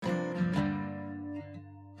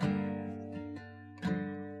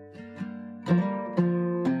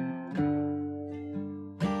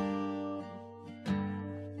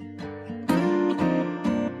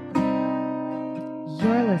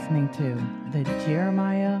to the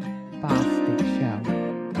Jeremiah Bostic Show.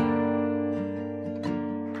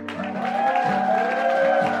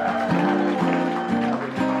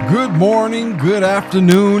 Good morning, good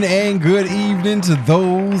afternoon, and good evening to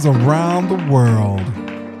those around the world.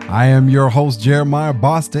 I am your host, Jeremiah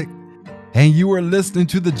Bostic, and you are listening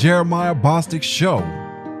to the Jeremiah Bostic Show,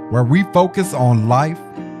 where we focus on life,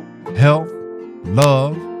 health,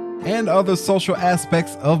 love, and other social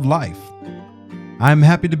aspects of life. I'm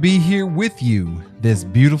happy to be here with you this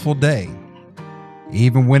beautiful day,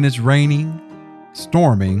 even when it's raining,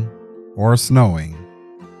 storming, or snowing.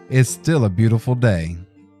 It's still a beautiful day.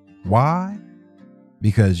 Why?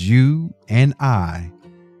 Because you and I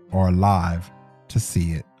are alive to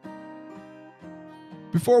see it.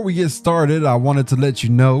 Before we get started, I wanted to let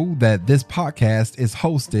you know that this podcast is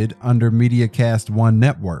hosted under MediaCast One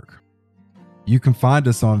Network. You can find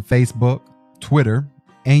us on Facebook, Twitter,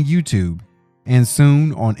 and YouTube, and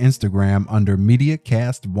soon on Instagram under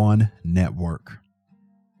MediaCast One Network.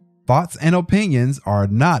 Thoughts and opinions are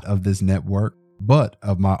not of this network, but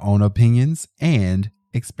of my own opinions and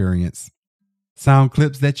experience. Sound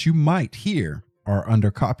clips that you might hear are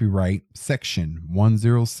under copyright section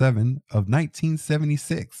 107 of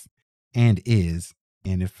 1976 and is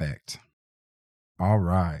in effect. All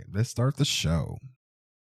right, let's start the show.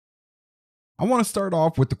 I want to start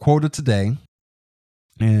off with the quote of today.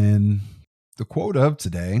 And the quote of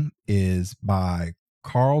today is by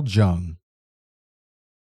Carl Jung.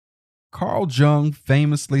 Carl Jung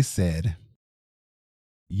famously said,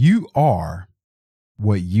 "You are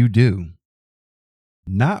what you do,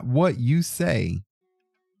 not what you say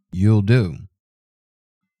you'll do."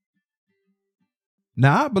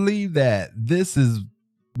 Now, I believe that this is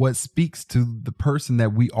what speaks to the person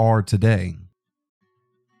that we are today.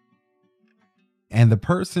 And the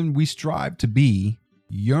person we strive to be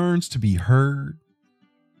yearns to be heard,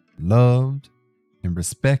 loved, and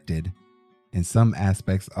respected in some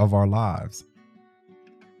aspects of our lives.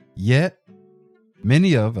 Yet,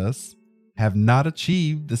 many of us have not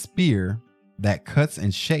achieved the spear that cuts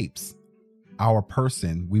and shapes our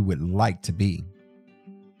person we would like to be.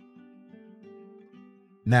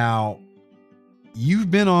 Now,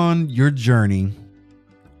 you've been on your journey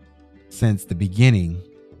since the beginning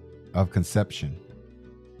of conception,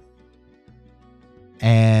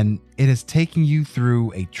 and it has taken you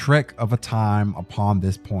through a trek of a time upon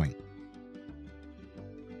this point.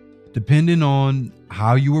 Depending on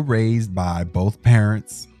how you were raised by both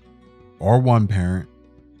parents or one parent,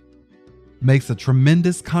 makes a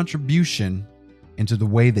tremendous contribution into the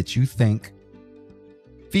way that you think,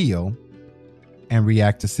 feel, and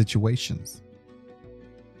react to situations.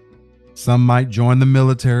 Some might join the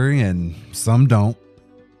military and some don't.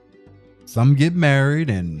 Some get married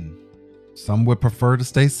and some would prefer to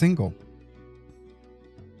stay single.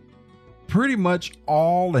 Pretty much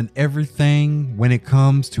all and everything when it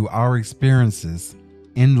comes to our experiences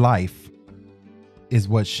in life is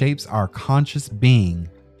what shapes our conscious being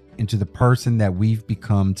into the person that we've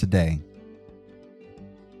become today.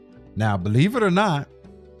 Now, believe it or not,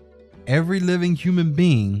 every living human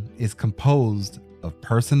being is composed of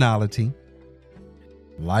personality,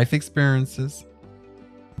 life experiences,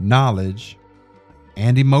 knowledge,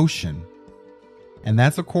 and emotion. And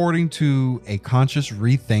that's according to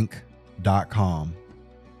aconsciousrethink.com.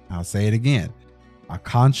 I'll say it again,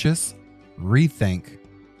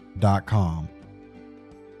 aconsciousrethink.com.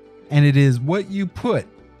 And it is what you put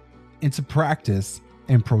into practice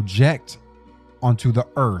and project onto the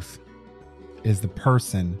earth is the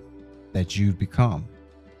person that you've become.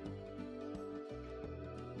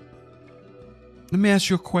 Let me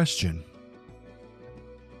ask you a question.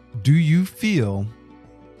 Do you feel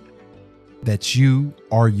that you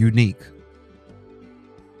are unique?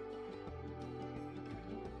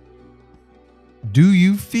 Do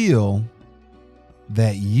you feel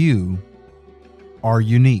that you are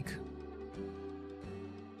unique?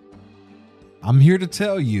 I'm here to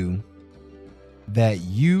tell you that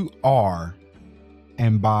you are,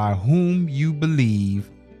 and by whom you believe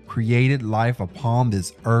created life upon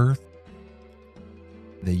this earth,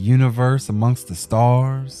 the universe amongst the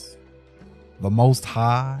stars, the Most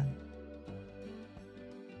High,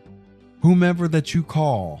 whomever that you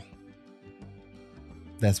call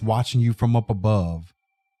that's watching you from up above,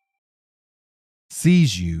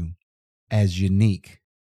 sees you as unique.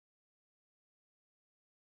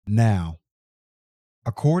 Now,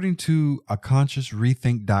 according to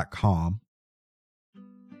aconsciousrethink.com,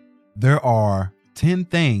 there are 10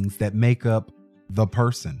 things that make up the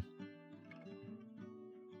person.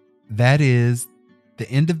 That is the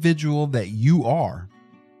individual that you are.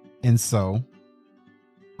 And so,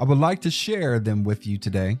 I would like to share them with you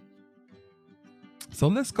today So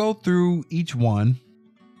let's go through each one,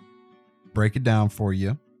 break it down for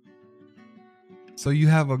you, so you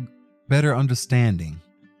have a better understanding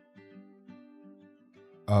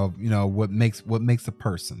of, what makes a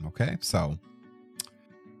person. Okay. So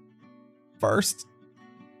first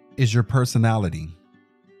is your personality.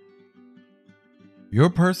 Your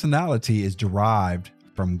personality is derived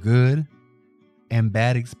from good and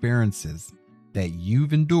bad experiences that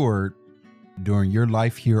you've endured during your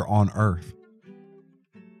life here on earth.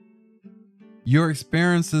 Your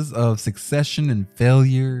experiences of succession and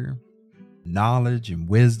failure, knowledge and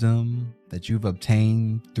wisdom that you've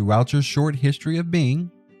obtained throughout your short history of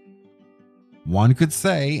being. One could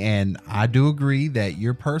say, and I do agree, that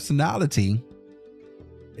your personality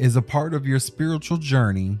is a part of your spiritual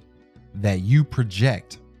journey that you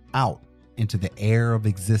project out into the air of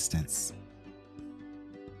existence.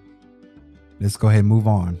 Let's go ahead and move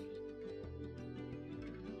on.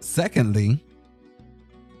 Secondly,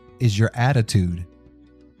 is your attitude.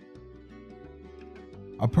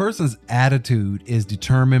 A person's attitude is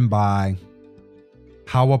determined by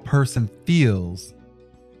how a person feels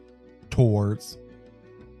towards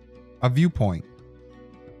a viewpoint,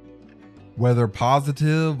 whether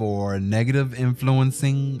positive or negative,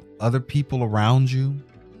 influencing other people around you,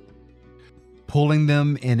 pulling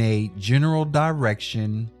them in a general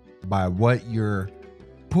direction by what you're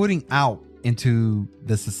putting out into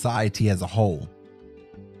the society as a whole.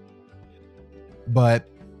 But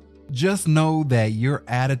just know that your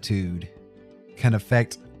attitude can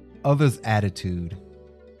affect others' attitude.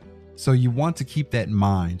 So you want to keep that in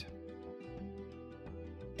mind.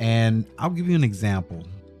 And I'll give you an example.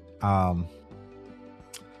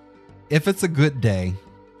 If it's a good day,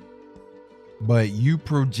 but you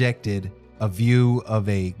projected a view of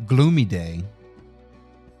a gloomy day,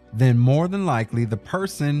 then more than likely the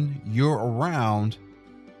person you're around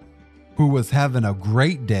who was having a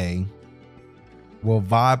great day will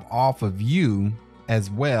vibe off of you as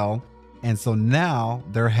well. And so now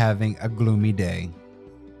they're having a gloomy day.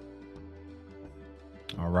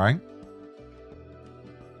 All right.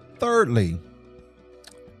 Thirdly,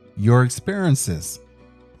 your experiences.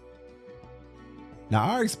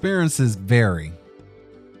 Now, our experiences vary.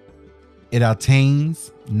 It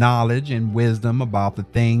attains knowledge and wisdom about the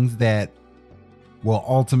things that will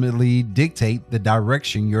ultimately dictate the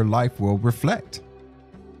direction your life will reflect.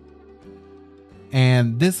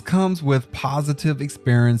 And this comes with positive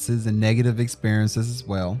experiences and negative experiences as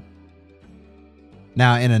well.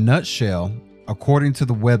 Now, in a nutshell, according to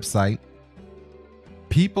the website,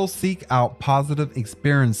 people seek out positive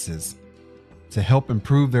experiences to help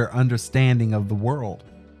improve their understanding of the world,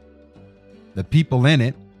 the people in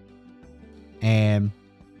it, and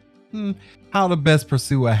how to best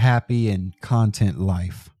pursue a happy and content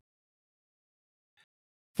life.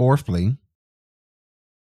 Fourthly,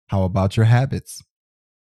 how about your habits?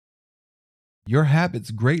 Your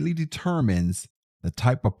habits greatly determines the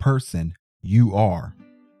type of person you are.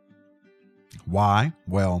 Why?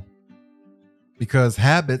 Well, because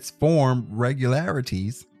habits form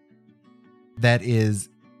regularities that is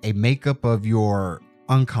a makeup of your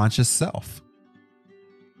unconscious self.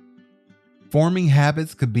 Forming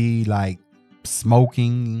habits could be like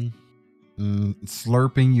smoking,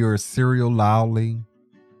 slurping your cereal loudly,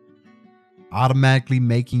 automatically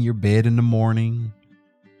making your bed in the morning,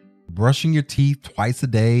 brushing your teeth twice a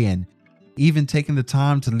day, and even taking the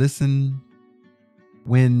time to listen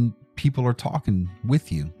when people are talking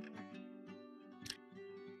with you.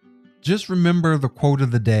 Just remember the quote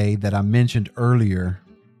of the day that I mentioned earlier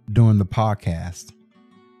during the podcast.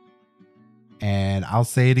 And I'll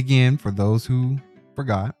say it again for those who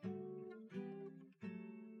forgot.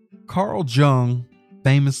 Carl Jung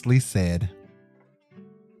famously said,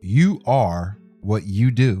 "You are what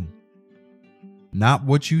you do, not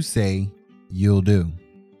what you say you'll do."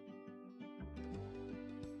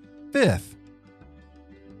 Fifth,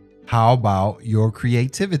 how about your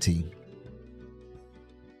creativity?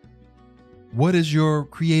 What is your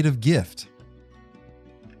creative gift?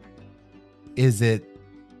 Is it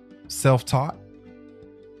self-taught?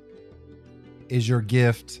 Is your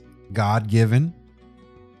gift God-given?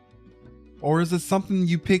 Or is it something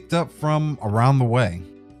you picked up from around the way?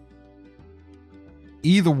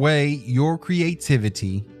 Either way, your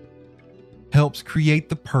creativity helps create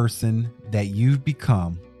the person that you've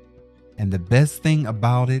become. And the best thing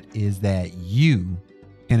about it is that you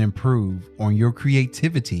can improve on your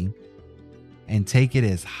creativity and take it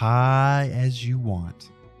as high as you want.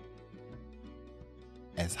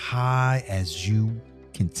 As high as you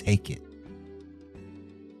can take it.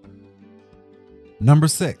 Number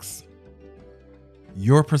 6,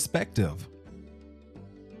 your perspective.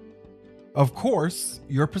 Of course,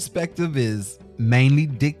 your perspective is mainly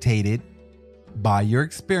dictated by your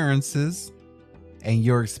experiences, and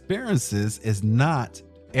your experiences is not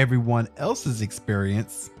everyone else's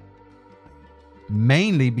experience,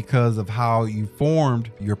 mainly because of how you formed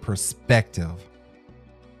your perspective.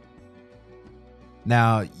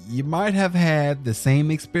 Now, you might have had the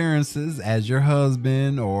same experiences as your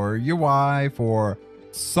husband or your wife or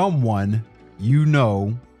someone you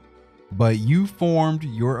know, but you formed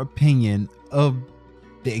your opinion of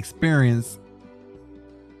the experience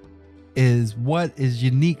is what is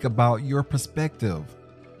unique about your perspective.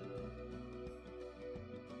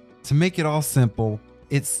 To make it all simple,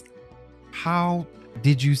 it's how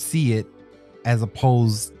did you see it as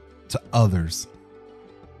opposed to others?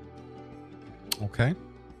 Okay.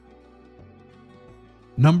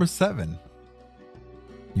 Number 7,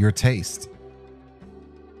 your taste.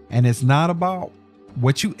 And it's not about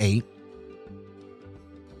what you ate.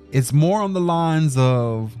 It's more on the lines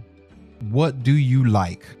of what do you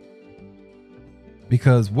like?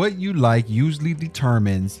 Because what you like usually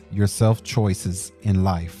determines your self choices in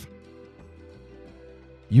life.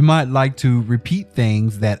 You might like to repeat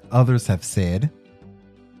things that others have said.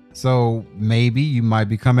 So maybe you might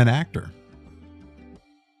become an actor.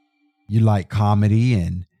 You like comedy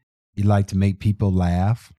and you like to make people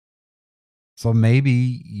laugh. So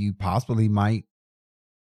maybe you possibly might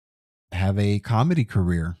have a comedy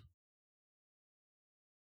career.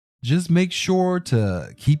 Just make sure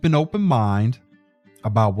to keep an open mind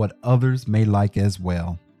about what others may like as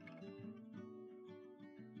well.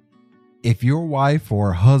 If your wife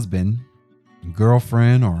or husband,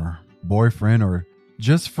 girlfriend or boyfriend, or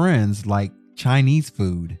just friends like Chinese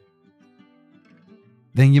food,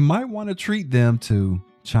 then you might want to treat them to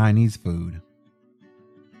Chinese food.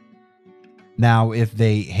 Now, if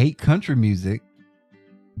they hate country music,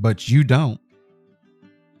 but you don't,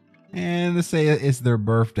 and let's say it's their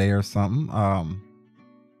birthday or something,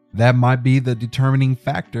 that might be the determining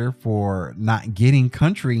factor for not getting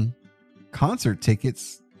country concert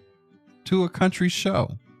tickets to a country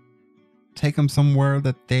show. Take them somewhere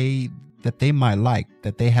that they might like,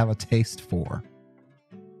 that they have a taste for.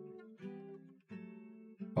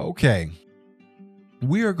 Okay,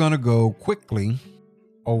 we are going to go quickly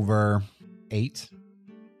over 8,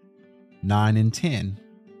 9, and 10,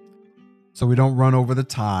 so we don't run over the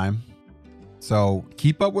time. So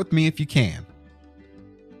keep up with me if you can.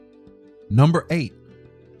 Number 8,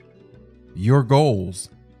 your goals.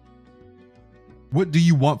 What do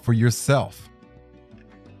you want for yourself?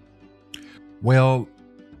 Well,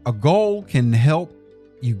 a goal can help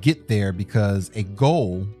you get there because a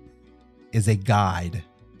goal is a guide,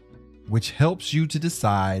 which helps you to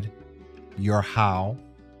decide your how,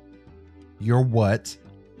 your what,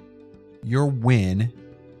 your when,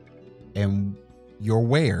 and your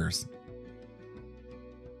wheres.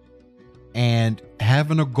 And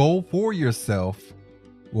having a goal for yourself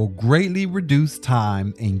will greatly reduce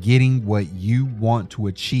time in getting what you want to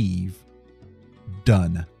achieve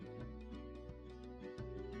done.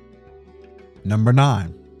 Number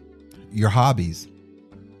 9, your hobbies.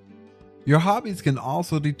 Your hobbies can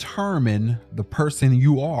also determine the person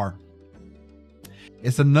you are.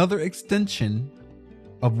 It's another extension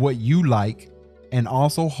of what you like and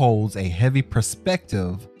also holds a heavy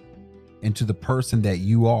perspective into the person that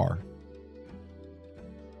you are.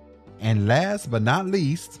 And last but not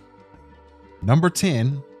least, number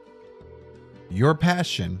 10, your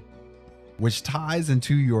passion, which ties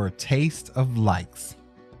into your taste of likes.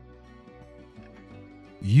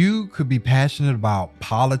 You could be passionate about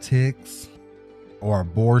politics or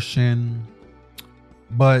abortion,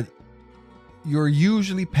 but you're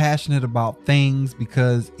usually passionate about things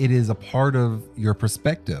because it is a part of your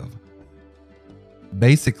perspective.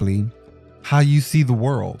 Basically, how you see the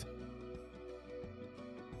world.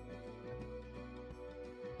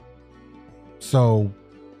 So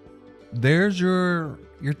there's your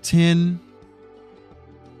 10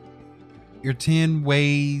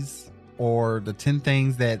 ways, or the 10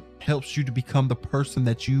 things that helps you to become the person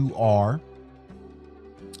that you are.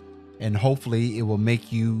 And hopefully it will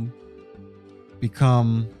make you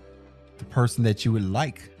become the person that you would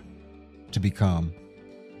like to become.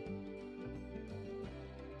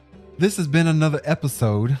 This has been another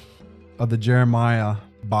episode of the Jeremiah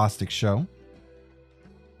Bostic Show.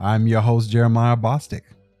 I'm your host, Jeremiah Bostic.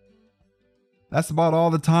 That's about all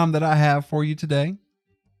the time that I have for you today.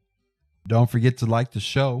 Don't forget to like the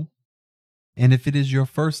show. And if you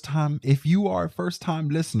are a first time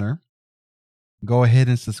listener, go ahead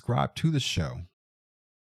and subscribe to the show.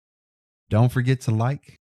 Don't forget to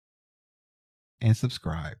like and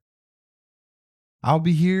subscribe. I'll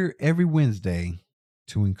be here every Wednesday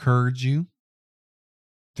to encourage you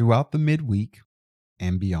throughout the midweek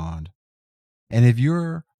and beyond. And if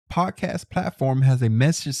your podcast platform has a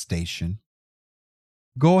message station,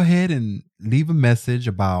 go ahead and leave a message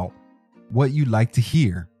about what you'd like to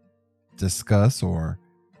hear, discuss, or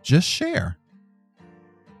just share.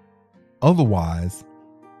 Otherwise,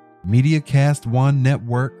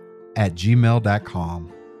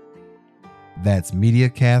 MediaCast1Network@gmail.com. That's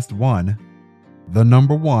MediaCast1, the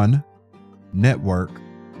number 1,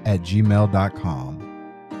 network@gmail.com.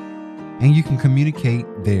 And you can communicate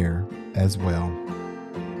there as well.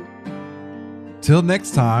 Till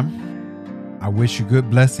next time, I wish you good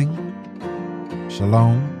blessing,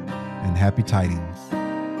 shalom, and happy tidings.